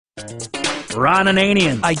Ron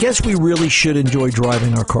Ananian. I guess we really should enjoy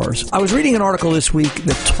driving our cars. I was reading an article this week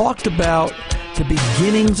that talked about the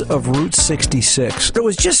beginnings of Route 66. It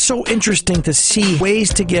was just so interesting to see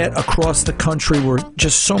ways to get across the country were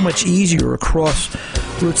just so much easier across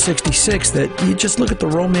Route 66 that you just look at the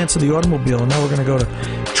romance of the automobile, and now we're going to go to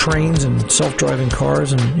trains and self-driving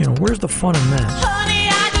cars, and, you know, where's the fun in that? Honey,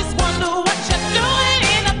 I just wonder what you're doing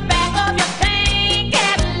in the back of your pink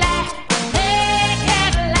Cadillac. Hey,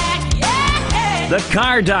 Cadillac, yeah. The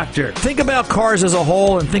Car Doctor. Think about cars as a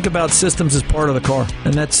whole and think about systems as part of the car.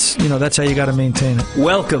 And that's how you got to maintain it.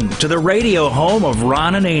 Welcome to the radio home of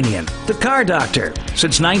Ron Ananian, the Car Doctor.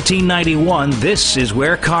 Since 1991, this is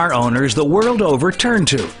where car owners the world over turn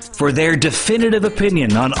to for their definitive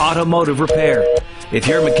opinion on automotive repair. If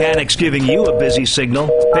your mechanic's giving you a busy signal,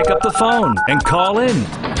 pick up the phone and call in.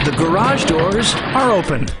 The garage doors are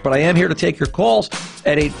open. But I am here to take your calls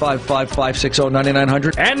at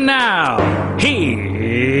 855-560-9900. And now,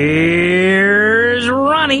 here's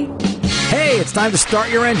Ronnie. Hey, it's time to start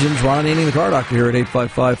your engines. Ron Ananian, the Car Doctor, here at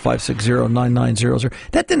 855-560-9900.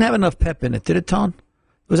 That didn't have enough pep in it, did it, Tom?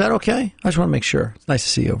 Was that okay? I just want to make sure. It's nice to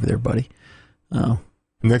see you over there, buddy. Oh.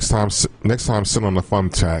 Next time, sit on the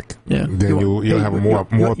fun track. Yeah. Then you'll have more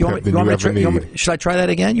pep than you ever need. Should I try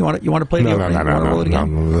that again? You want to play the opening?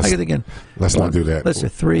 No. I get it again. Let's not do that. Let's do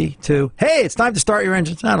 3, 2. Hey, it's time to start your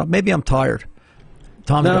engines. I don't know. Maybe I'm tired.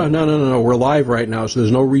 Tom, No. We're live right now, so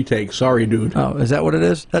there's no retake. Sorry, dude. Oh, is that what it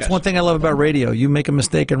is? That's one thing I love about radio. You make a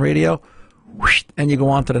mistake in radio, and you go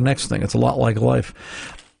on to the next thing. It's a lot like life.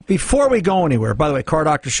 Before we go anywhere, by the way,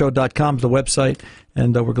 cardoctorshow.com is the website,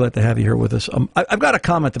 and we're glad to have you here with us. I've got a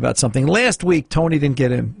comment about something. Last week, Tony didn't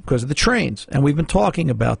get in because of the trains, and we've been talking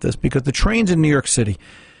about this because the trains in New York City,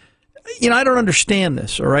 I don't understand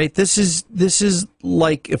this, all right? This is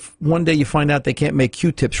like if one day you find out they can't make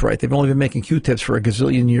Q-tips right. They've only been making Q-tips for a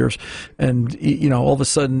gazillion years, and, all of a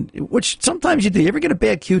sudden, which sometimes you do. You ever get a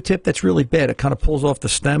bad Q-tip that's really bad? It kind of pulls off the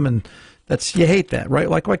stem, and you hate that, right?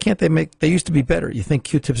 Like, why can't they used to be better. You think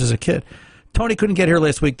Q-tips as a kid. Tony couldn't get here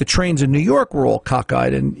last week. The trains in New York were all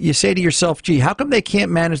cockeyed, and you say to yourself, gee, how come they can't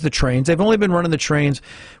manage the trains? They've only been running the trains.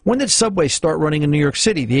 When did Subway start running in New York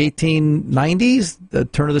City? The 1890s, the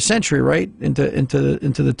turn of the century, right? Into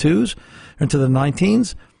the twos, into the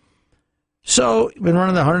 19s. So we've been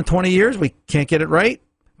running 120 years. We can't get it right.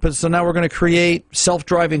 But so now we're going to create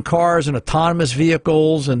self-driving cars and autonomous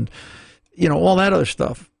vehicles and, all that other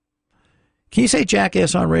stuff. Can you say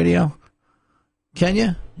jackass on radio? Can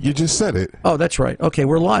you? You just said it. Oh, that's right. Okay,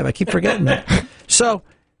 we're live. I keep forgetting that. So,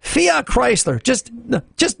 Fiat Chrysler, just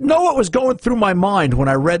know what was going through my mind when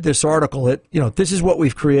I read this article. This is what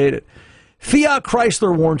we've created. Fiat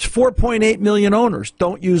Chrysler warns 4.8 million owners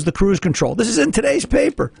don't use the cruise control. This is in today's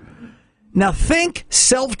paper. Now, think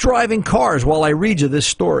self-driving cars while I read you this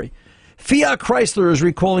story. Fiat Chrysler is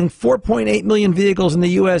recalling 4.8 million vehicles in the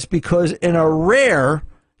U.S. because in a rare...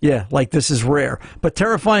 Yeah, like this is rare. But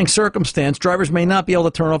terrifying circumstance, drivers may not be able to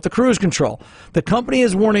turn off the cruise control. The company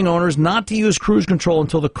is warning owners not to use cruise control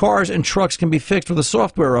until the cars and trucks can be fixed with a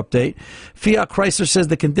software update. Fiat Chrysler says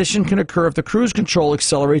the condition can occur if the cruise control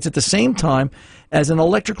accelerates at the same time as an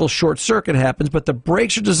electrical short circuit happens, but the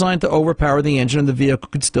brakes are designed to overpower the engine and the vehicle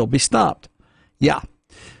could still be stopped. Yeah.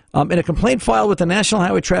 In a complaint filed with the National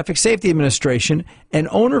Highway Traffic Safety Administration, an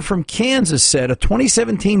owner from Kansas said a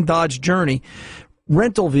 2017 Dodge Journey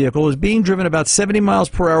rental vehicle was being driven about 70 miles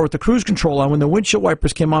per hour with the cruise control on when the windshield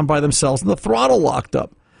wipers came on by themselves and the throttle locked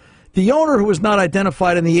up. The owner, who was not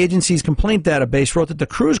identified in the agency's complaint database, wrote that the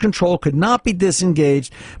cruise control could not be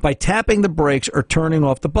disengaged by tapping the brakes or turning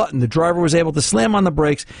off the button. The driver was able to slam on the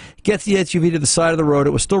brakes, get the SUV to the side of the road.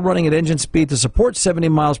 It was still running at engine speed to support 70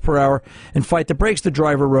 miles per hour and fight the brakes, the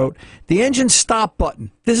driver wrote. The engine stop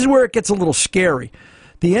button, this is where it gets a little scary.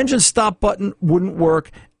 The engine stop button wouldn't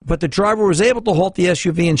work, but the driver was able to halt the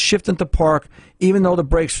SUV and shift into park, even though the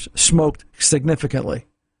brakes smoked significantly.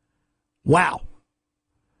 Wow.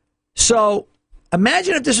 So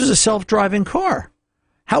imagine if this was a self-driving car.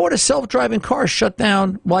 How would a self-driving car shut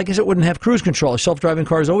down? Well, I guess it wouldn't have cruise control. A self-driving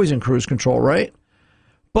car is always in cruise control, right?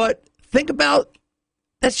 But think about,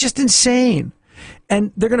 that's just insane.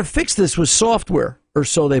 And they're going to fix this with software, or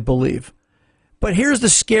so they believe. But here's the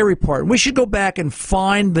scary part. We should go back and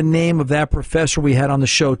find the name of that professor we had on the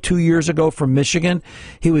show 2 years ago from Michigan.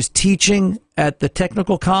 He was teaching at the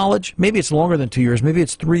technical college. Maybe it's longer than 2 years. Maybe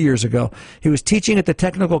it's 3 years ago. He was teaching at the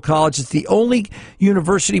technical college. It's the only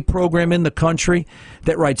university program in the country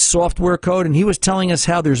that writes software code. And he was telling us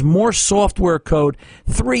how there's more software code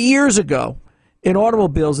 3 years ago in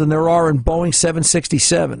automobiles than there are in Boeing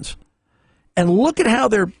 767s. And look at how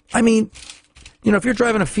if you're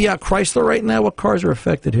driving a Fiat Chrysler right now, what cars are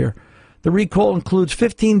affected here? The recall includes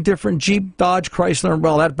 15 different Jeep, Dodge, Chrysler,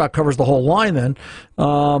 well, that about covers the whole line then.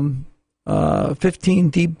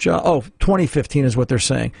 15 Jeep, 2015 is what they're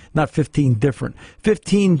saying, not 15 different.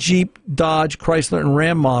 15 Jeep, Dodge, Chrysler, and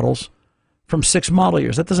Ram models from 6 model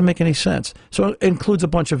years. That doesn't make any sense. So it includes a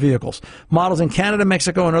bunch of vehicles. Models in Canada,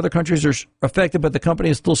 Mexico, and other countries are affected, but the company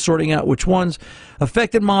is still sorting out which ones.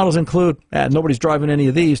 Affected models include, nobody's driving any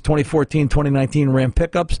of these, 2014, 2019 Ram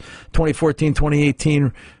pickups, 2014,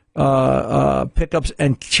 2018 pickups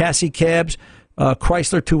and chassis cabs,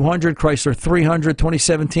 Chrysler 200, Chrysler 300,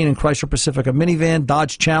 2017, and Chrysler Pacifica minivan,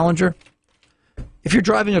 Dodge Challenger. If you're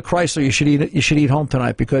driving a Chrysler, you should eat home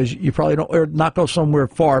tonight, because you probably don't, or not go somewhere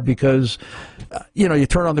far, because you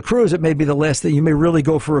turn on the cruise. It may be the last thing. You may really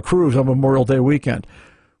go for a cruise on Memorial Day weekend.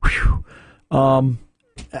 Whew.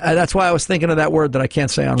 That's why I was thinking of that word that I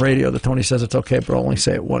can't say on radio. That Tony says it's okay, but I'll only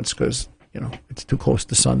say it once because it's too close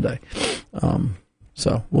to Sunday.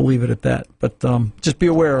 So we'll leave it at that. But just be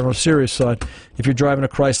aware, on a serious side, if you're driving a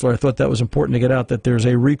Chrysler, I thought that was important to get out, that there's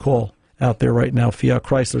a recall out there right now. Fiat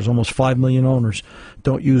Chrysler's almost 5 million owners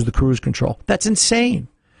don't use the cruise control. That's insane.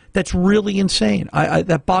 That's really insane.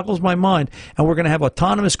 That boggles my mind. And we're going to have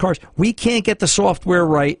autonomous cars. We can't get the software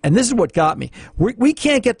right. And this is what got me. We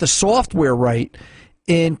can't get the software right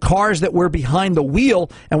in cars that we're behind the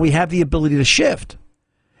wheel and we have the ability to shift.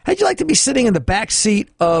 How'd you like to be sitting in the back seat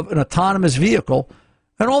of an autonomous vehicle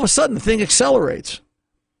and all of a sudden the thing accelerates?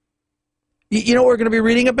 You know what we're going to be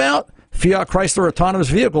reading about? Fiat Chrysler autonomous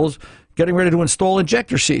vehicles getting ready to install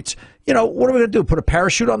injector seats. What are we going to do? Put a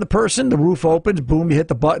parachute on the person, the roof opens, boom, you hit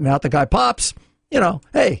the button, out the guy pops.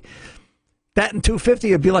 Hey, that in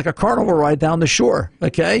 250 would be like a carnival ride down the shore,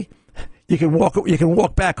 okay? You can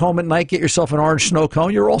walk back home at night, get yourself an orange snow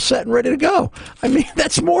cone, you're all set and ready to go. I mean,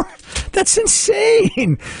 that's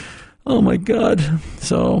insane. Oh, my God.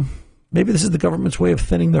 So maybe this is the government's way of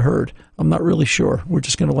thinning the herd. I'm not really sure. We're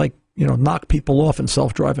just going to, knock people off in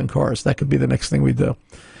self-driving cars. That could be the next thing we do.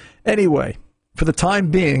 Anyway, for the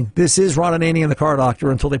time being, this is Ron Ananian, the Car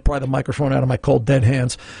Doctor, until they pry the microphone out of my cold, dead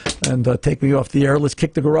hands and take me off the air. Let's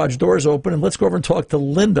kick the garage doors open and let's go over and talk to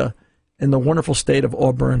Linda in the wonderful state of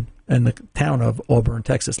Auburn and the town of Auburn,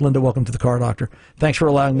 Texas. Linda, welcome to the Car Doctor. Thanks for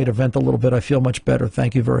allowing me to vent a little bit. I feel much better.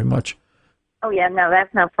 Thank you very much. Oh, yeah, no,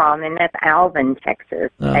 that's no problem. And that's Alvin,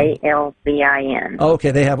 Texas, Alvin.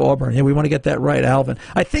 Okay, they have Auburn. Yeah, we want to get that right, Alvin.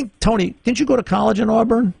 I think, Tony, didn't you go to college in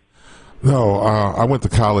Auburn? No, I went to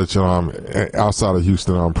college outside of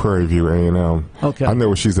Houston, Prairie View, A&M. Okay. I know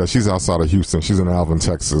where she's at. She's outside of Houston. She's in Alvin,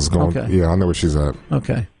 Texas. Okay. Yeah, I know where she's at.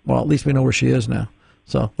 Okay. Well, at least we know where she is now.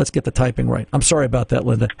 So let's get the typing right. I'm sorry about that,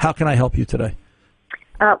 Linda. How can I help you today?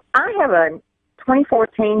 I have a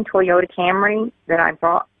 2014 Toyota Camry that I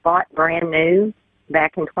bought brand new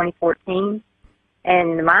back in 2014.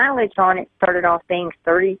 And the mileage on it started off being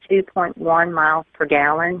 32.1 miles per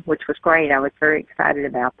gallon, which was great. I was very excited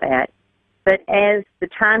about that. But as the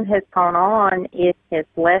time has gone on, it has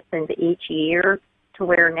lessened each year to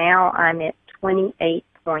where now I'm at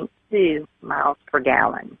 28.2 miles per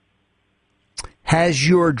gallon. Has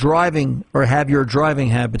your driving or have your driving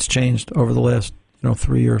habits changed over the last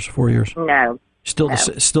 3 years, 4 years? No. Still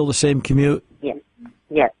the same commute?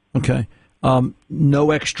 Yes. Okay. No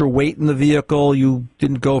extra weight in the vehicle. You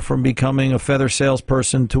didn't go from becoming a feather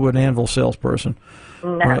salesperson to an anvil salesperson.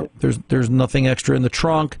 No. Right? There's nothing extra in the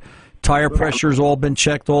trunk. Tire pressure's all been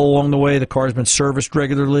checked all along the way. The car's been serviced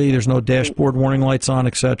regularly. There's no dashboard warning lights on,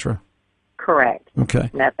 etc. Correct. Okay.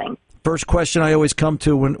 Nothing. First question I always come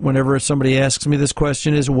to whenever somebody asks me this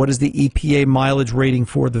question is, what is the EPA mileage rating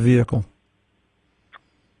for the vehicle?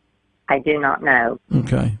 I do not know.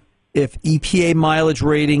 Okay. If EPA mileage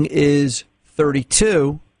rating is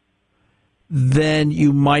 32, then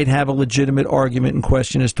you might have a legitimate argument and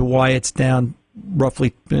question as to why it's down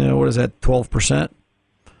roughly, 12%?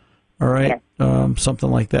 All right? Yes.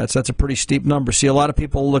 Something like that. So that's a pretty steep number. See, a lot of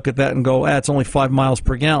people look at that and go, it's only 5 miles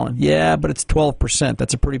per gallon. Yeah, but it's 12%.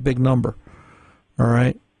 That's a pretty big number. All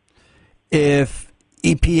right? If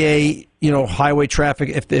EPA, highway traffic,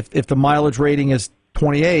 if the mileage rating is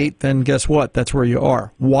 28, then guess what? That's where you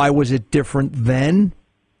are. Why was it different then?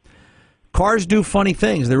 Cars do funny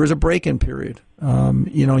things. There is a break-in period.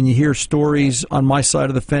 And you hear stories on my side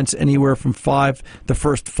of the fence anywhere from the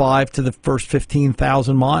first 5 to the first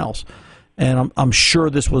 15,000 miles. And I'm sure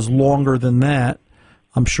this was longer than that.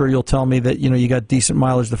 I'm sure you'll tell me that, you got decent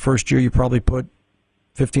mileage the first year. You probably put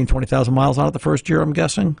 15,000, 20,000 miles on it the first year, I'm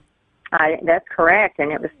guessing? That's correct,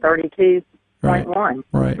 and it was 32.1.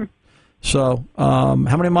 Right. So how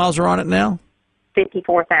many miles are on it now?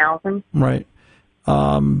 54,000. Right.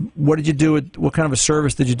 What did you do? What kind of a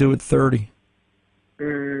service did you do at 30?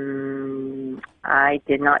 I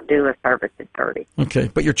did not do a service at 30. Okay,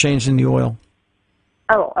 but you're changing the oil.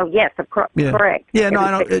 Oh, yes, Yeah. correct. Yeah, no,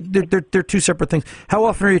 I Every don't. They're two separate things. How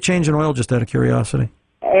often are you changing oil, just out of curiosity?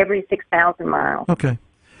 every 6,000 miles. Okay.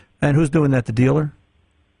 And who's doing that, the dealer?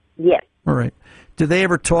 Yes. All right. Do they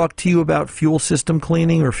ever talk to you about fuel system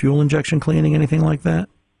cleaning or fuel injection cleaning, anything like that?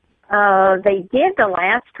 They did the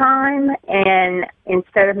last time, and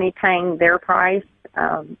instead of me paying their price,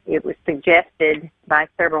 it was suggested by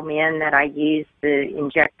several men that I use the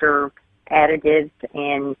injector additives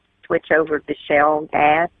and switch over to Shell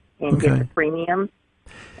gas and get the premium.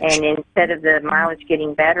 And instead of the mileage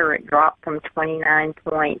getting better, it dropped from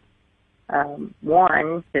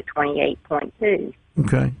 29.1 to 28.2.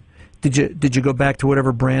 Okay. Did you go back to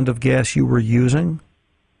whatever brand of gas you were using?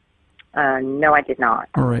 No, I did not.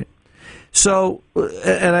 All right. So,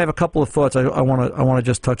 and I have a couple of thoughts I want to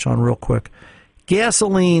just touch on real quick.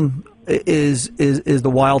 Gasoline is the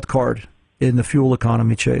wild card in the fuel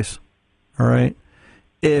economy chase. All right.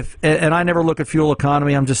 And I never look at fuel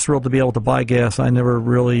economy. I'm just thrilled to be able to buy gas. I never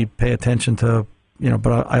really pay attention to,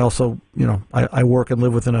 but I also, I work and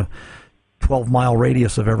live within a 12-mile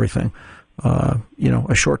radius of everything.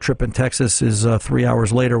 A short trip in Texas is 3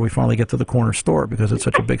 hours later. We finally get to the corner store because it's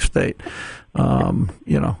such a big state.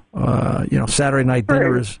 Saturday night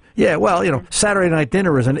dinner is Saturday night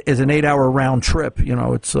dinner is an 8-hour round trip.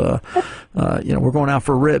 It's we're going out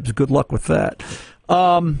for ribs. Good luck with that.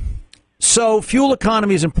 So fuel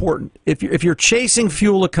economy is important. If you're chasing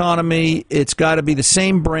fuel economy, it's got to be the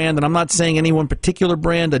same brand. And I'm not saying any one particular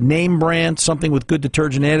brand, a name brand, something with good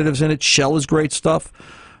detergent additives in it. Shell is great stuff.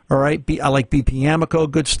 All right, I like BP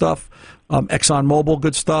Amoco, good stuff. ExxonMobil,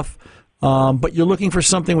 good stuff. But you're looking for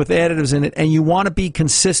something with additives in it, and you want to be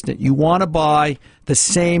consistent. You want to buy the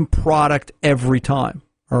same product every time.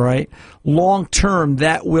 All right, long term,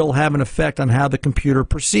 that will have an effect on how the computer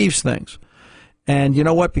perceives things. And you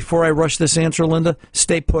know what? Before I rush this answer, Linda,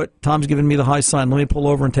 stay put. Tom's giving me the high sign. Let me pull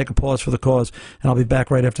over and take a pause for the cause, and I'll be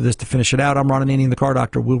back right after this to finish it out. I'm Ron Ananian, the Car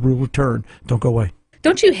Doctor. We'll return. Don't go away.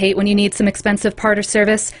 Don't you hate when you need some expensive part or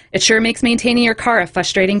service? It sure makes maintaining your car a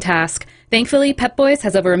frustrating task. Thankfully, Pep Boys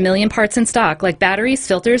has over 1 million parts in stock, like batteries,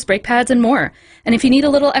 filters, brake pads, and more. And if you need a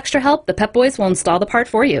little extra help, the Pep Boys will install the part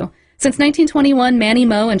for you. Since 1921, Manny,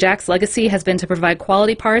 Mo, and Jack's legacy has been to provide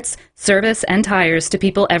quality parts, service, and tires to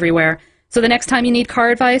people everywhere. So the next time you need car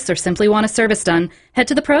advice or simply want a service done, head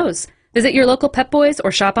to the pros. Visit your local Pep Boys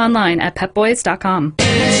or shop online at pepboys.com.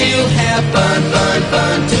 You'll have fun, fun,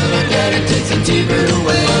 fun till your daddy takes some teeth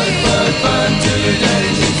away. Fun, fun till your daddy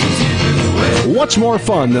takes some teeth away. What's more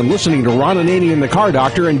fun than listening to Ron Ananian, the Car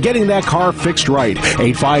Doctor, and getting that car fixed right?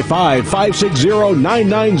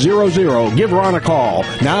 855-560-9900. Give Ron a call.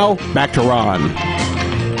 Now, back to Ron.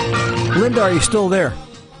 Linda, are you still there?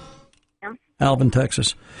 Yeah. Alvin,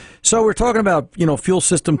 Texas. So we're talking about, fuel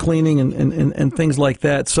system cleaning and things like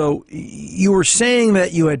that. So you were saying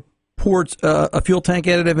that you had poured a fuel tank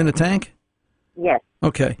additive in the tank? Yes.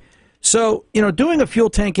 Okay. So, doing a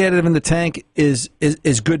fuel tank additive in the tank is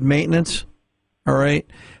good maintenance, all right?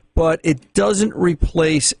 But it doesn't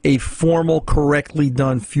replace a formal, correctly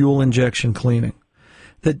done fuel injection cleaning.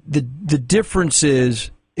 The difference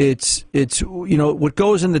is it's what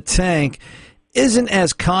goes in the tank isn't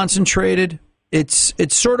as concentrated.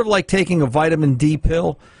 It's sort of like taking a vitamin D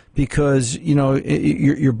pill because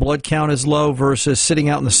your blood count is low versus sitting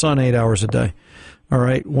out in the sun 8 hours a day. All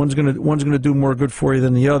right, one's gonna do more good for you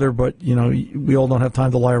than the other, but we all don't have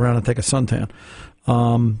time to lie around and take a suntan.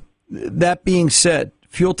 That being said,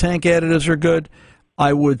 fuel tank additives are good.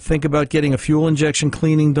 I would think about getting a fuel injection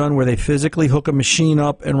cleaning done where they physically hook a machine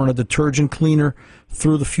up and run a detergent cleaner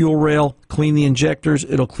through the fuel rail, clean the injectors.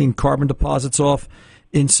 It'll clean carbon deposits off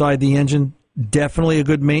inside the engine. Definitely a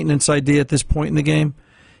good maintenance idea at this point in the game.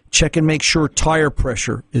 Check and make sure tire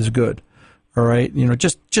pressure is good. All right,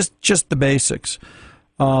 just the basics.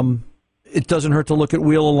 It doesn't hurt to look at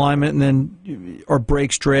wheel alignment and then or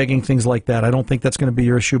brakes dragging, things like that. I don't think that's going to be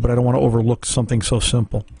your issue, but I don't want to overlook something so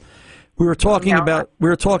simple. We were talking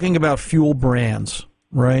about fuel brands,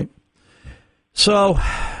 right? So,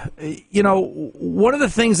 one of the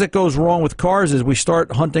things that goes wrong with cars is we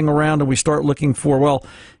start hunting around and we start looking for,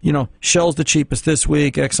 Shell's the cheapest this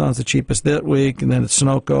week, Exxon's the cheapest that week, and then it's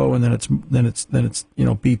Sunoco, and then it's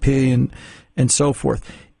BP and so forth.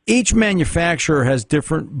 Each manufacturer has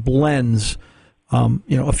different blends,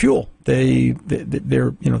 of fuel. They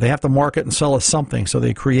have to market and sell us something, so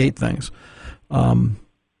they create things.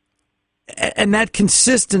 And that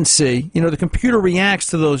consistency, the computer reacts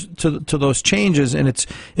to those changes, and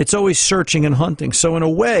it's always searching and hunting. So in a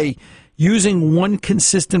way, using one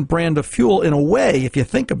consistent brand of fuel, in a way, if you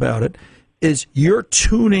think about it, is you're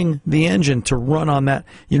tuning the engine to run on that.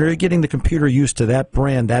 You're getting the computer used to that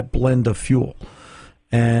brand, that blend of fuel.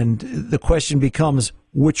 And the question becomes,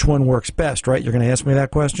 which one works best, right? You're going to ask me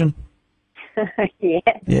that question? Yes.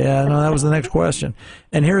 Yeah, no, that was the next question.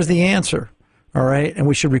 And here's the answer, all right? And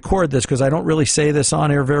we should record this because I don't really say this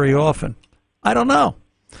on air very often. I don't know.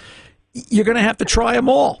 You're going to have to try them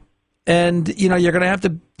all. And, you're going to have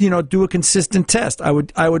to, do a consistent test. I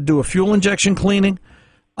would do a fuel injection cleaning.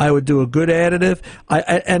 I would do a good additive.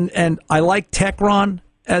 I like Techron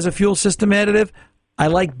as a fuel system additive. I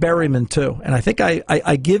like Berryman too. And I think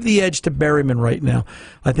I give the edge to Berryman right now.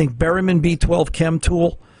 I think Berryman B12 Chem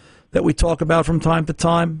Tool that we talk about from time to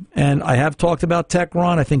time, and I have talked about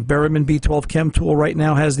Techron. I think Berryman B12 Chem Tool right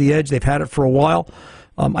now has the edge. They've had it for a while.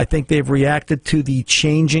 I think they've reacted to the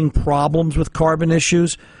changing problems with carbon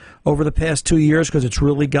issues over the past 2 years because it's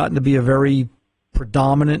really gotten to be a very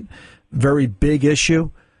predominant, very big issue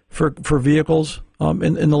for vehicles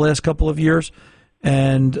in the last couple of years.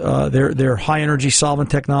 And their high energy solvent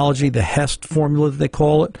technology, the HEST formula that they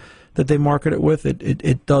call it, that they market it with,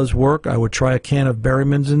 it does work. I would try a can of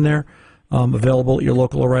Berryman's in there, available at your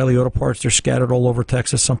local O'Reilly Auto Parts. They're scattered all over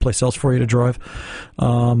Texas, someplace else for you to drive.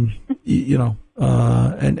 And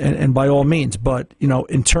by all means, but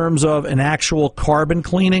in terms of an actual carbon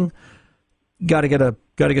cleaning, got to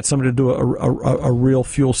get somebody to do a real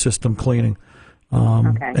fuel system cleaning.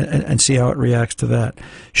 And see how it reacts to that.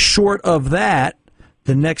 Short of that,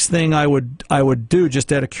 the next thing I would do,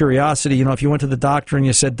 just out of curiosity, if you went to the doctor and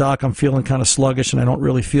you said, Doc, I'm feeling kind of sluggish and I don't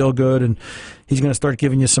really feel good, and he's going to start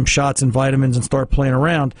giving you some shots and vitamins and start playing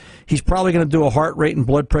around, he's probably going to do a heart rate and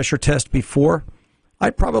blood pressure test before.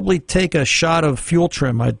 I'd probably take a shot of fuel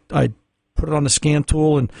trim. I'd put it on the scan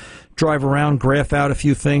tool and drive around, graph out a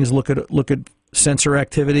few things, look at sensor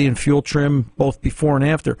activity and fuel trim both before and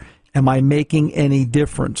after. Am I making any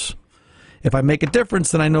difference? If I make a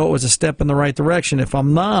difference, then I know it was a step in the right direction. If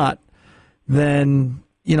I'm not, then,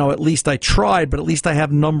 at least I tried, but at least I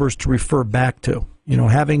have numbers to refer back to.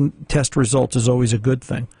 Having test results is always a good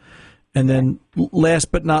thing. And then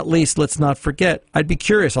last but not least, let's not forget, I'd be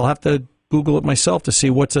curious. I'll have to Google it myself to see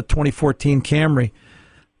what's a 2014 Camry.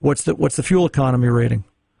 What's the fuel economy rating?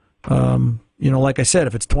 Like I said,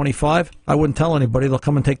 if it's 25, I wouldn't tell anybody. They'll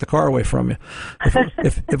come and take the car away from you.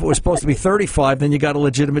 If it was supposed to be 35, then you got a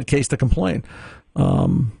legitimate case to complain.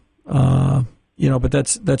 But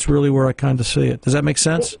that's really where I kind of see it. Does that make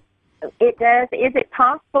sense? It does. Is it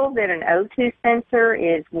possible that an O2 sensor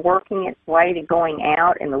is working its way to going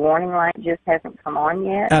out and the warning light just hasn't come on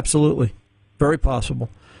yet? Absolutely. Very possible.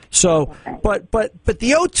 So, okay. but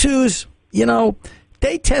the O2s,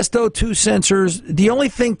 they test O2 sensors. The only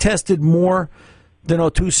thing tested more than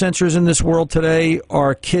O2 sensors in this world today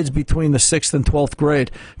are kids between the 6th and 12th grade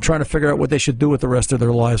trying to figure out what they should do with the rest of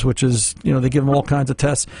their lives, which is, they give them all kinds of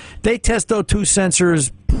tests. They test O2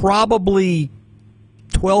 sensors probably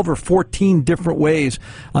 12 or 14 different ways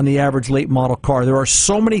on the average late model car. There are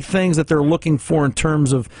so many things that they're looking for in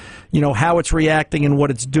terms of, how it's reacting and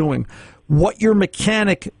what it's doing. What your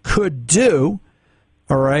mechanic could do,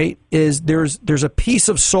 all right, is there's a piece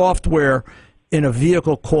of software in a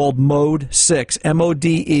vehicle called Mode 6,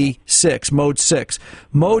 MODE 6, Mode 6.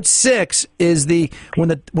 Mode 6 is when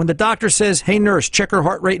the doctor says, hey, nurse, check her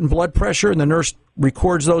heart rate and blood pressure, and the nurse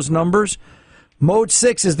records those numbers. Mode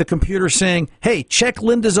 6 is the computer saying, hey, check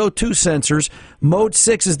Linda's O2 sensors. Mode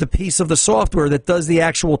 6 is the piece of the software that does the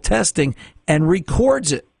actual testing and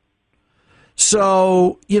records it.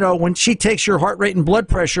 So, when she takes your heart rate and blood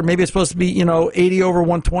pressure, maybe it's supposed to be, 80 over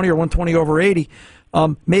 120 or 120 over 80.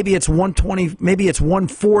 Maybe it's 120, maybe it's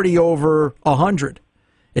 140 over 100.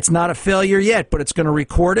 It's not a failure yet, but it's going to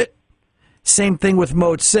record it. Same thing with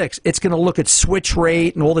Mode 6. It's going to look at switch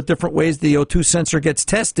rate and all the different ways the O2 sensor gets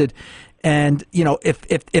tested. And,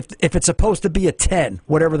 if it's supposed to be a 10,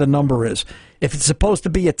 whatever the number is, if it's supposed to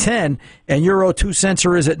be a 10 and your O2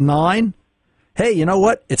 sensor is at 9, hey, you know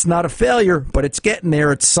what? It's not a failure, but it's getting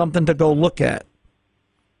there. It's something to go look at.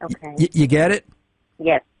 Okay. You get it?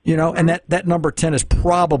 Yes. And that number 10 is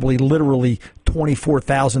probably literally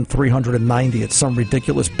 24,390. It's some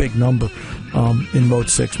ridiculous big number in Mode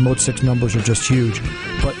 6. Mode 6 numbers are just huge.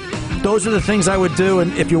 But those are the things I would do.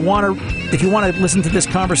 And if you want to listen to this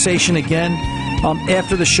conversation again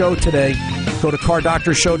after the show today, go to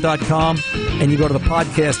cardoctorshow.com and you go to the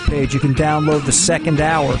podcast page. You can download the second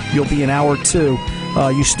hour. You'll be in hour 2.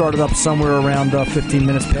 You start it up somewhere around 15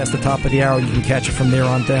 minutes past the top of the hour. You can catch it from there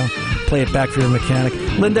on down. Play it back for your mechanic.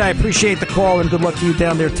 Linda, I appreciate the call, and good luck to you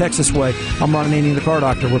down there Texas way. I'm Ron Ananian, the Car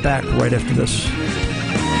Doctor. We're back right after this.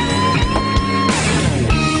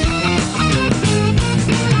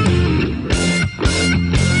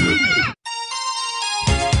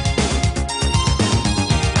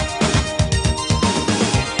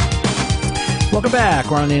 Welcome back.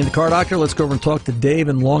 We're on the Car Doctor. Let's go over and talk to Dave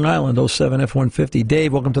in Long Island, 07F150.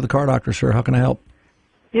 Dave, welcome to the Car Doctor, sir. How can I help?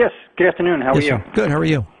 Yes, good afternoon. How are Yes, you? sir. Good. How are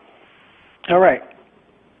you? All right.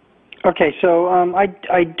 Okay, so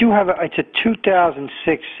I do have it's a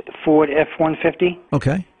 2006 Ford F-150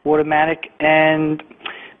 Okay. automatic, and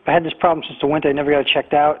I had this problem since the winter. I never got it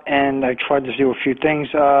checked out, and I tried to do a few things.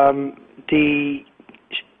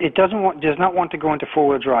 It does not want to go into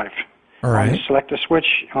four-wheel drive. All right. Select the switch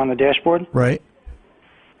on the dashboard, Right.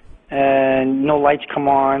 and no lights come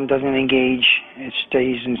on, doesn't engage. It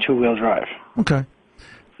stays in two-wheel drive. Okay.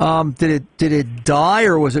 Did it die,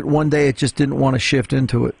 or was it one day it just didn't want to shift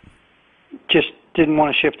into it? Just didn't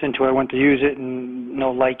want to shift into it. I went to use it, and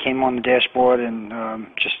no light came on the dashboard, and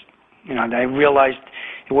I realized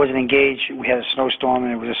it wasn't engaged. We had a snowstorm,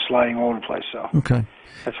 and it was just sliding all over the place. So Okay.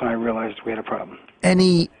 that's when I realized we had a problem.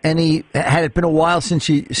 Any? Had it been a while since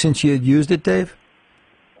you had used it, Dave?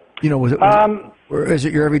 Was it? Or is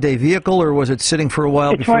it your everyday vehicle, or was it sitting for a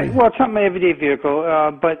while before? It's not my everyday vehicle,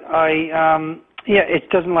 but it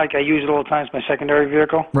doesn't I use it all the time. It's my secondary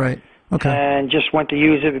vehicle. Right. Okay. And just went to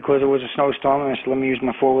use it because it was a snowstorm, and I said, let me use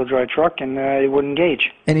my four-wheel drive truck, and it wouldn't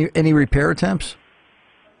engage. Any repair attempts?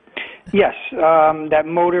 Yes, that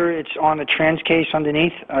motor, it's on the trans case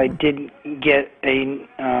underneath. I did get a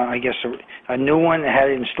new one. I had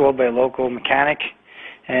it installed by a local mechanic,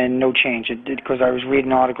 and no change. It did because I was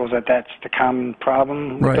reading articles that's the common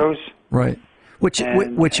problem with those. Right. Which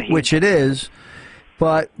it is.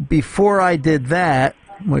 But before I did that,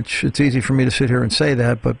 which it's easy for me to sit here and say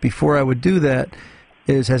that, but before I would do that,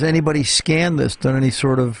 has anybody scanned this, done any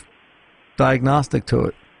sort of diagnostic to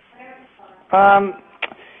it?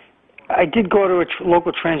 I did go to a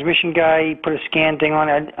local transmission guy. He put a scan thing on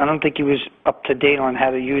it. I don't think he was up to date on how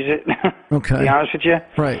to use it, Okay. to be honest with you.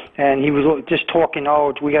 Right. And he was just talking,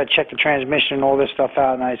 we got to check the transmission and all this stuff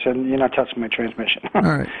out. And I said, you're not touching my transmission. All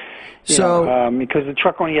right. Because the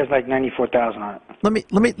truck only has 94,000 on it.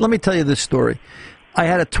 Let me tell you this story. I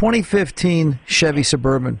had a 2015 Chevy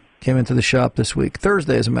Suburban came into the shop this week,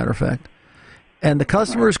 Thursday as a matter of fact, and the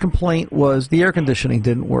customer's complaint was the air conditioning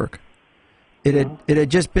didn't work. It had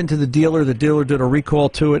just been to the dealer. The dealer did a recall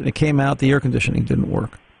to it, and it came out the air conditioning didn't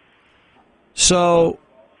work. So,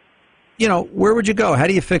 where would you go? How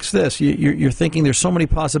do you fix this? You're thinking there's so many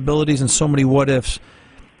possibilities and so many what ifs.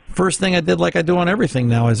 First thing I did, like I do on everything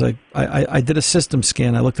now, is I did a system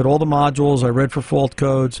scan. I looked at all the modules. I read for fault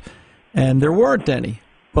codes, and there weren't any.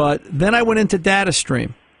 But then I went into data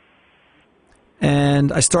stream,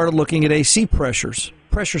 and I started looking at AC pressure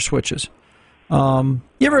switches.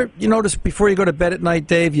 You notice before you go to bed at night,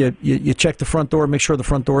 Dave, you check the front door, make sure the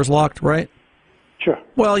front door is locked, right? Sure.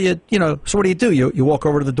 Well, so what do? You walk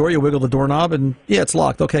over to the door, you wiggle the doorknob, and it's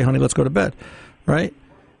locked. Okay, honey, let's go to bed, right?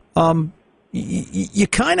 You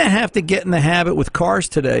kind of have to get in the habit with cars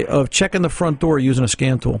today of checking the front door using a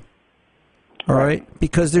scan tool. All right?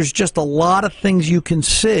 Because there's just a lot of things you can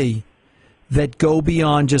see that go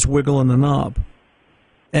beyond just wiggling the knob.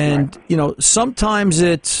 And, sometimes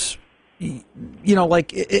it's,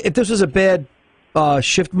 like if this was a bad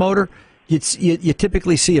shift motor, you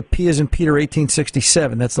typically see a P as in Peter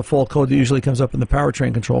 1867. That's the fault code that usually comes up in the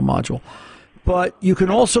powertrain control module. But you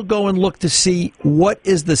can also go and look to see what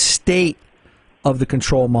is the state of the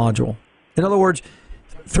control module. In other words,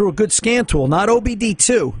 through a good scan tool, not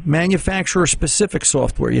OBD2, manufacturer-specific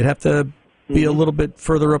software. You'd have to be a little bit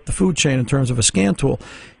further up the food chain in terms of a scan tool.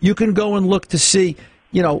 You can go and look to see,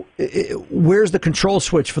 where's the control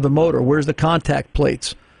switch for the motor? Where's the contact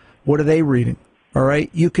plates? What are they reading? All right,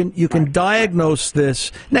 you can diagnose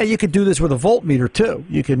this. Now you could do this with a voltmeter too.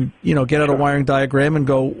 You can get out a wiring diagram and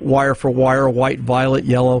go wire for wire, white, violet,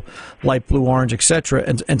 yellow, light blue, orange, etc.,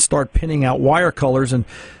 and start pinning out wire colors and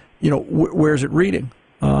where's it reading.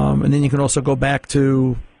 And then you can also go back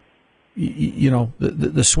to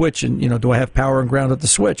the switch and do I have power and ground at the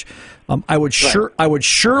switch. I would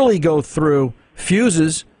surely go through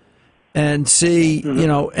fuses and see,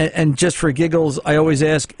 and just for giggles, I always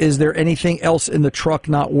ask, is there anything else in the truck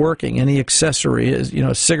not working? Any accessory? Is,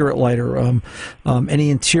 a cigarette lighter, any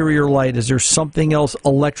interior light? Is there something else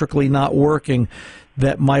electrically not working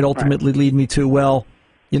that might ultimately lead me to,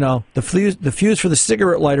 the fuse for the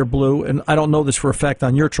cigarette lighter blew, and I don't know this for a fact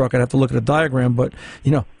on your truck. I'd have to look at a diagram, but,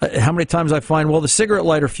 how many times I find, the cigarette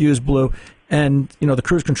lighter fuse blew, and, the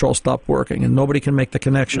cruise control stopped working, and nobody can make the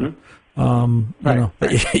connection. And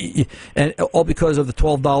all because of the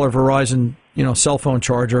 $12 Verizon, cell phone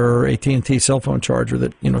charger or AT&T cell phone charger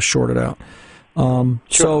that, shorted out.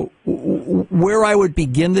 So where I would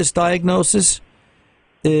begin this diagnosis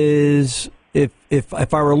is if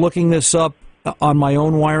I were looking this up on my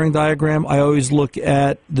own wiring diagram, I always look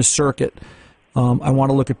at the circuit. I want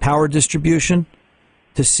to look at power distribution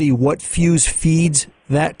to see what fuse feeds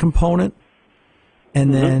that component,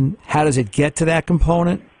 and then how does it get to that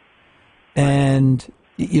component, and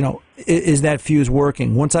is that fuse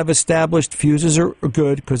working? Once I've established fuses are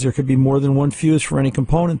good, because there could be more than one fuse for any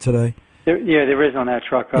component today. There is on that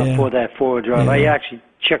truck for that forward drive. Yeah. I actually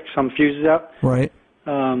checked some fuses out. Right.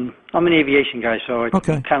 I'm an aviation guy, so it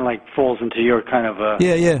kind of like falls into your kind of.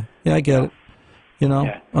 Yeah, I get it.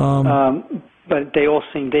 But they all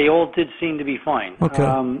did seem to be fine. Okay.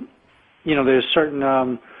 There's certain,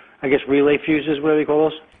 I guess, relay fuses. What do they call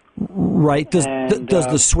those? Right. Does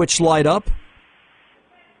the switch light up?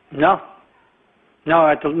 No.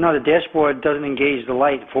 The dashboard doesn't engage the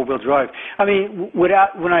light, four-wheel drive. I mean, when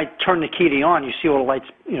I turn the key on, you see all the lights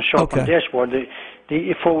show up on the dashboard.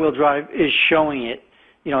 The four-wheel drive is showing it,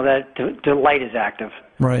 that the light is active.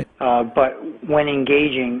 Right. But when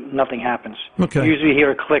engaging, nothing happens. Okay. You usually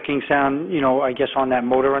hear a clicking sound, I guess on that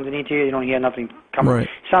motor underneath you. You don't hear nothing coming. Right.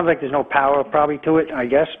 Sounds like there's no power probably to it, I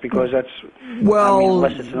guess, because that's,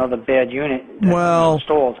 unless it's another bad unit that's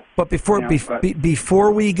installed. But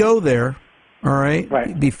before we go there, all right?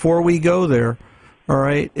 Right. Before we go there, all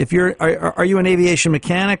right, if you're, are you an aviation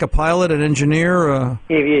mechanic, a pilot, an engineer?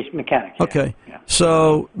 Aviation mechanic. Yeah. Okay. Yeah.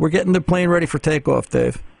 So we're getting the plane ready for takeoff,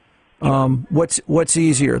 Dave. What's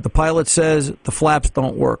easier? The pilot says the flaps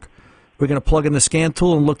don't work. We're going to plug in the scan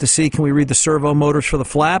tool and look to see, can we read the servo motors for the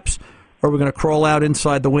flaps, or we're going to crawl out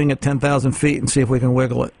inside the wing at 10,000 feet and see if we can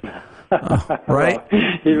wiggle it. Right? Well,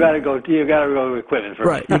 you got to go with equipment first.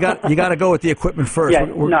 Right. You got to go with the equipment first. Yeah.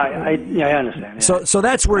 I understand. Yeah. So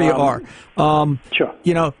that's where you are. Sure.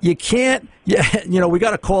 You can't. We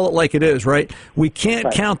got to call it like it is, right? We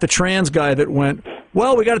can't count the trans guy that went,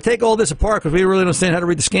 well, we got to take all this apart because we really don't understand how to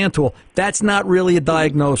read the scan tool. That's not really a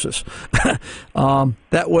diagnosis.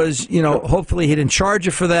 That was, hopefully he didn't charge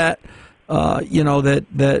you for that.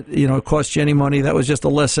 It cost you any money. That was just a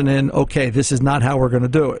lesson in, okay, this is not how we're going to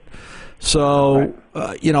do it. So,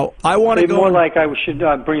 I want to go. More like I should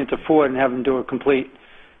bring it to Ford and have them do a complete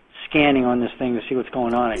scanning on this thing to see what's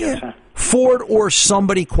going on, I guess. Huh? Ford or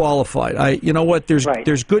somebody qualified. You know what? There's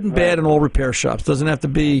good and bad in all repair shops. Doesn't have to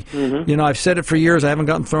be. I've said it for years. I haven't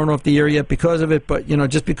gotten thrown off the air yet because of it. But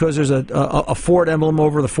just because there's a Ford emblem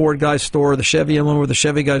over the Ford guy's store, the Chevy emblem over the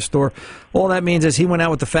Chevy guy's store, all that means is he went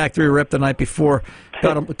out with the factory rep the night before,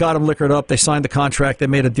 got him liquored up. They signed the contract. They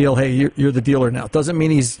made a deal. Hey, you're the dealer now. Doesn't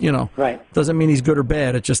mean he's Doesn't mean he's good or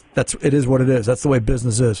bad. It is what it is. That's the way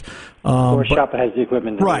business is. Or a shop that has the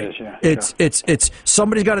equipment. Right. It's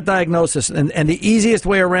somebody's got a diagnosis, and the easiest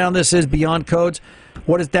way around this is beyond codes.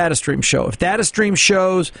 What does DataStream show? If DataStream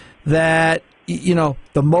shows that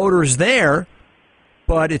the motor's there,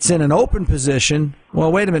 but it's in an open position,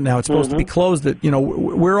 well, wait a minute now. It's supposed to be closed.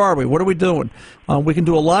 Where are we? What are we doing? We can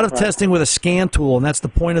do a lot of testing with a scan tool, and that's the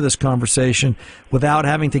point of this conversation, without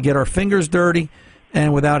having to get our fingers dirty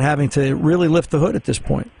and without having to really lift the hood at this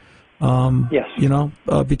point. Yes.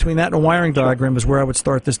 Between that and a wiring diagram is where I would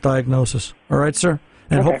start this diagnosis. All right, sir?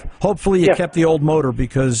 And hopefully you kept the old motor,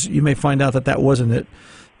 because you may find out that wasn't it.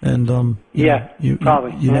 And probably.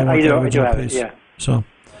 I do have it. Yeah. So,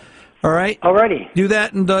 all right. Alrighty. Do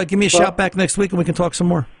that and give me a shout back next week, and we can talk some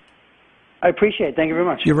more. I appreciate it. Thank you very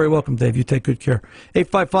much. You're very welcome, Dave. You take good care.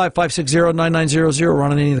 855-560-9900.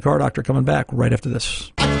 Ron Ananian, the Car Doctor, coming back right after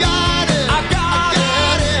this.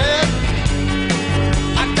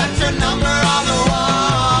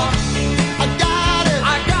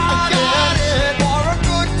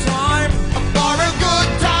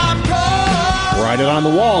 Write it on the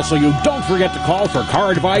wall so you don't forget to call for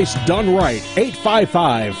car advice done right.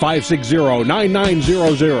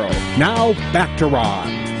 855-560-9900. Now, back to Ron.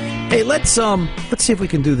 Hey, let's see if we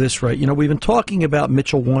can do this right. We've been talking about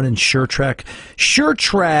Mitchell One and SureTrack.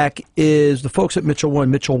 SureTrack is the folks at Mitchell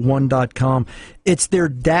One, Mitchell1.com. It's their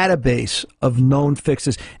database of known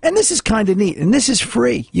fixes. And this is kind of neat, and this is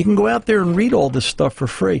free. You can go out there and read all this stuff for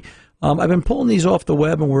free. I've been pulling these off the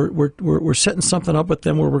web, and we're setting something up with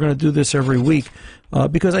them where we're going to do this every week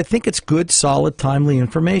because I think it's good, solid, timely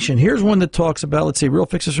information. Here's one that talks about, let's see, real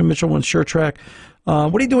fixes from Mitchell One SureTrack.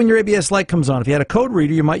 What do you do when your ABS light comes on? If you had a code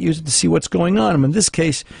reader, you might use it to see what's going on. In this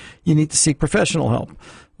case, you need to seek professional help.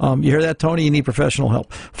 You hear that, Tony? You need professional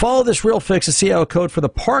help. Follow this real fix to see how a code for the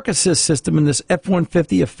Park Assist system in this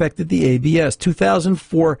F-150 affected the ABS.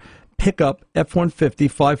 2004 pickup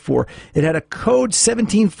F-150 5.4. It had a code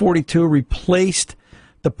 1742, replaced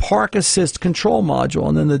the Park Assist control module.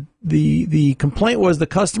 And then the complaint was the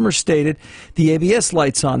customer stated the ABS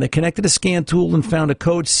light's on. They connected a scan tool and found a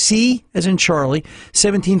code C, as in Charlie,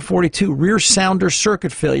 1742, rear sounder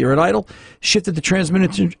circuit failure. At idle, shifted the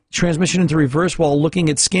transmission into reverse while looking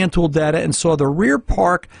at scan tool data and saw the rear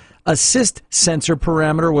Park Assist sensor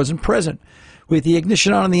parameter wasn't present. With the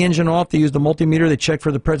ignition on and the engine off, they used the multimeter. They checked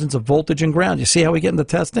for the presence of voltage and ground. You see how we get into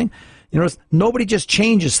testing? You notice nobody just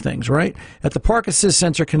changes things, right? At the Park Assist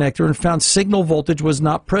sensor connector and found signal voltage was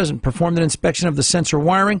not present. Performed an inspection of the sensor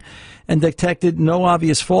wiring and detected no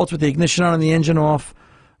obvious faults with the ignition on and the engine off.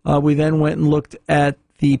 We then went and looked at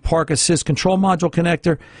the Park Assist control module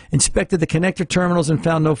connector, inspected the connector terminals and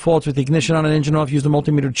found no faults with the ignition on and engine off, used the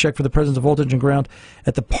multimeter to check for the presence of voltage and ground.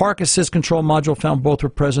 At the Park Assist control module, found both were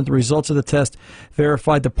present. The results of the test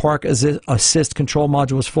verified the Park Assist control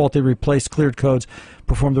module was faulty, replaced, cleared codes,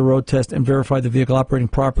 performed the road test, and verified the vehicle operating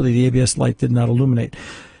properly. The ABS light did not illuminate.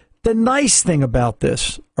 The nice thing about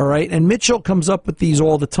this, all right, and Mitchell comes up with these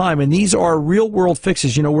all the time, and these are real-world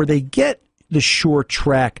fixes, you know, where they get the Sure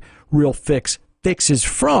Track real fixes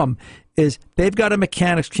from is they've got a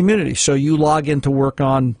mechanics community. So you log in to work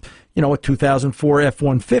on, you know, a 2004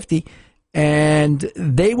 F-150, and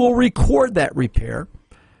they will record that repair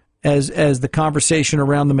as the conversation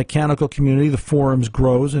around the mechanical community, the forums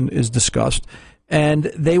grows and is discussed. And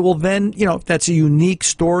they will then, you know, if that's a unique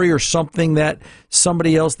story or something that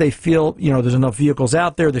somebody else, they feel, you know, there's enough vehicles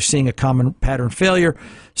out there, they're seeing a common pattern failure,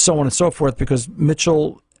 so on and so forth, because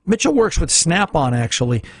Mitchell works with Snap-on,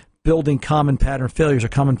 actually, building common pattern failures, a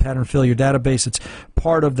common pattern failure database. It's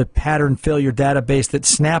part of the pattern failure database that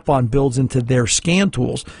Snap-on builds into their scan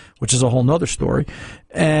tools, which is a whole nother story.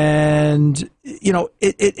 And, you know,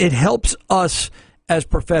 it helps us as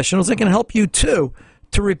professionals. It can help you, too,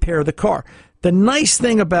 to repair the car. The nice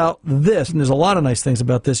thing about this, and there's a lot of nice things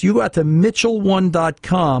about this, you go out to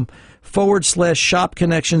mitchell1.com/shop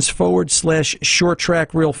connections/short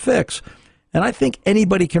track real fix. And I think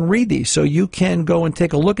anybody can read these, so you can go and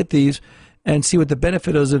take a look at these and see what the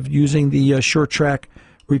benefit is of using the Sure Track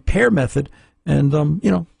repair method, and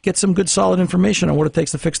you know, get some good solid information on what it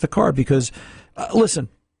takes to fix the car. Because listen,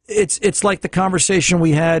 it's like the conversation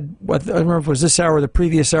we had. I don't remember if it was this hour or the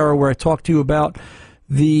previous hour where I talked to you about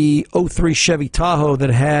the 03 Chevy Tahoe that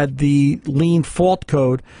had the lean fault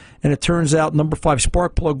code, and it turns out number 5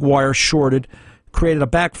 spark plug wire shorted, created a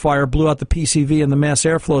backfire, blew out the PCV and the mass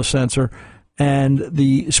airflow sensor. And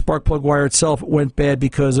the spark plug wire itself went bad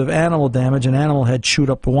because of animal damage. An animal had chewed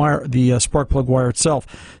up the wire, the spark plug wire itself.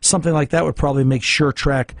 Something like that would probably make Sure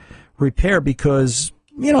Track repair, because,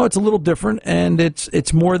 you know, it's a little different, and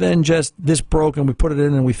it's more than just this broke and we put it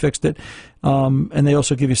in and we fixed it. And they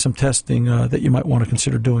also give you some testing that you might want to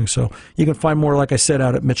consider doing. So you can find more, like I said,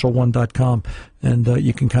 out at mitchell1.com, and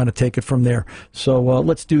you can kind of take it from there. So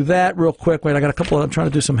let's do that real quick. Wait, I got a couple. I'm trying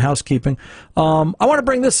to do some housekeeping. I want to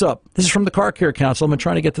bring this up. This is from the Car Care Council. I've been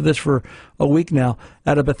trying to get to this for a week now,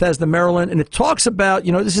 out of Bethesda, Maryland, and it talks about,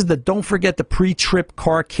 you know, this is the don't forget the pre-trip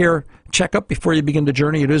car care checkup before you begin the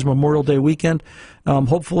journey. It is Memorial Day weekend.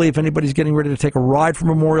 Hopefully, if anybody's getting ready to take a ride for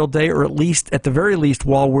Memorial Day, or at the very least,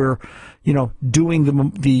 while we're, you know, doing the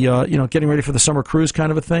you know, getting ready for the summer cruise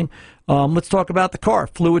kind of a thing. Let's talk about the car.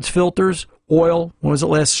 Fluids, filters, oil. When was it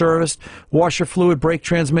last serviced? Washer fluid, brake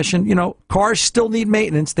transmission. You know, cars still need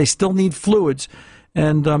maintenance. They still need fluids.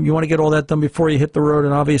 And you want to get all that done before you hit the road,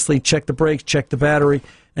 and obviously check the brakes, check the battery,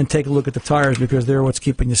 and take a look at the tires, because they're what's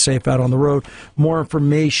keeping you safe out on the road. More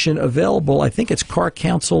information available. I think it's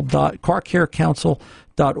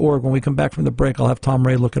carcarecouncil.org. When we come back from the break, I'll have Tom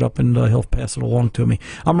Ray look it up, and he'll pass it along to me.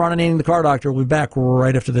 I'm Ron Ananian, the Car Doctor. We'll be back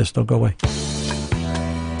right after this. Don't go away.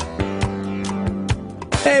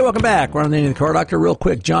 Hey, welcome back. Ron Ananian, the Car Doctor. Real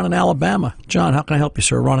quick, John in Alabama. John, how can I help you,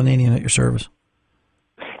 sir? Ron Ananian at your service.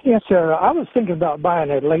 Yes, sir. I was thinking about buying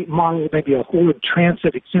a late model, maybe a Ford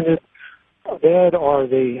Transit extended bed or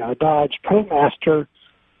the Dodge ProMaster,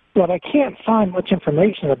 but I can't find much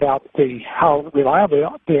information about how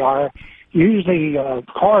reliable they are. Usually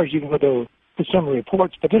cars you can go to Consumer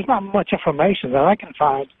Reports, but there's not much information that I can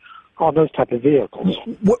find on those type of vehicles.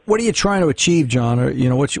 What are you trying to achieve, John? Or, you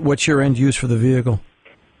know, what's your end use for the vehicle?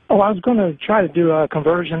 Oh, I was going to try to do a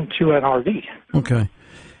conversion to an RV. Okay.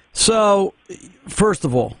 So, first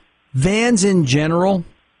of all, vans in general,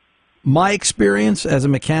 my experience as a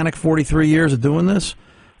mechanic, 43 years of doing this,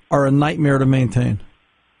 are a nightmare to maintain.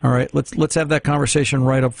 All right, let's have that conversation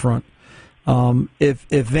right up front. If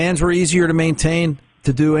vans were easier to maintain,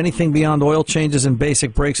 to do anything beyond oil changes and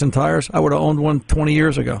basic brakes and tires, I would have owned one 20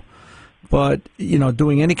 years ago. But, you know,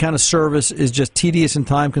 doing any kind of service is just tedious and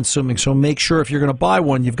time consuming. So make sure if you're going to buy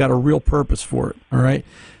one, you've got a real purpose for it. All right,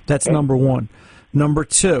 that's number one. Number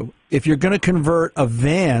two, if you're going to convert a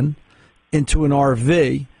van into an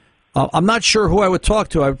RV, I'm not sure who I would talk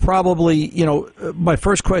to. I would probably, my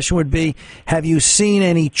first question would be, have you seen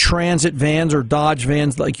any Transit vans or Dodge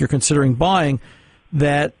vans like you're considering buying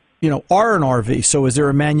that, are an RV? So is there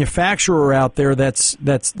a manufacturer out there that's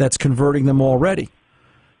converting them already?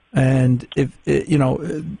 And if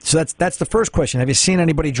so that's the first question. Have you seen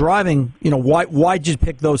anybody driving? Why'd you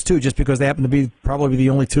pick those two? Just because they happen to be probably the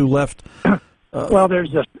only two left? Well,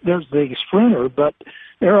 there's the Sprinter, but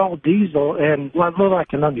they're all diesel, and what little I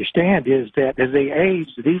can understand is that as they age,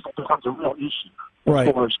 the diesel becomes a real issue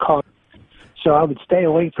as far as cost. So I would stay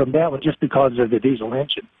away from that one just because of the diesel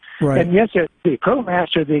engine. Right. And yes, the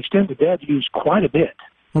ProMaster, the extended bed used quite a bit.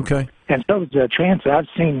 Okay. And so does the Transit. I've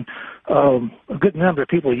seen a good number of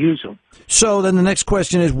people use them. So then the next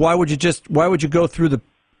question is, why would you go through the,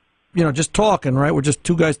 just talking, right? We're just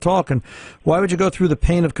two guys talking. Why would you go through the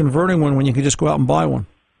pain of converting one when you could just go out and buy one?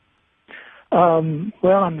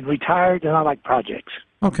 Well, I'm retired and I like projects.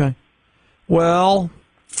 Okay. Well,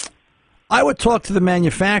 I would talk to the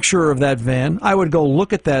manufacturer of that van. I would go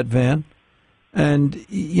look at that van and,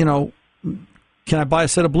 can I buy a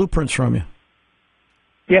set of blueprints from you?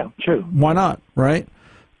 Yeah, true. Why not, right?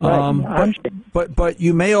 Right. But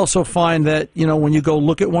you may also find that, when you go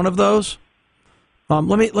look at one of those,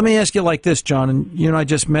 let me ask you like this, John, and you and I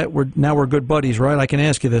just met, we're good buddies, right? I can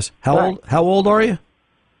ask you this. How old are you?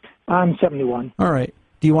 I'm 71. All right.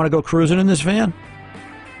 Do you want to go cruising in this van?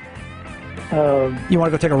 You want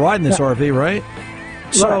to go take a ride in this RV, right?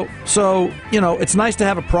 So, it's nice to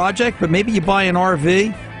have a project, but maybe you buy an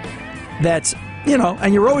RV that's,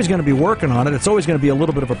 and you're always going to be working on it. It's always going to be a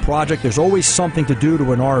little bit of a project. There's always something to do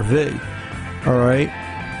to an RV, all right?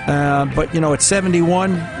 But, at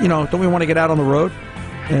 71, don't we want to get out on the road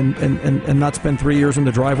and not spend 3 years in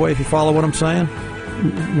the driveway, if you follow what I'm saying?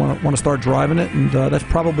 Want to start driving it, and that's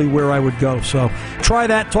probably where I would go. So try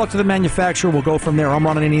that. Talk to the manufacturer. We'll go from there. I'm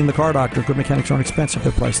Ron Ananian, the Car Doctor. Good mechanics aren't expensive.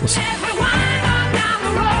 They're priceless. Everyone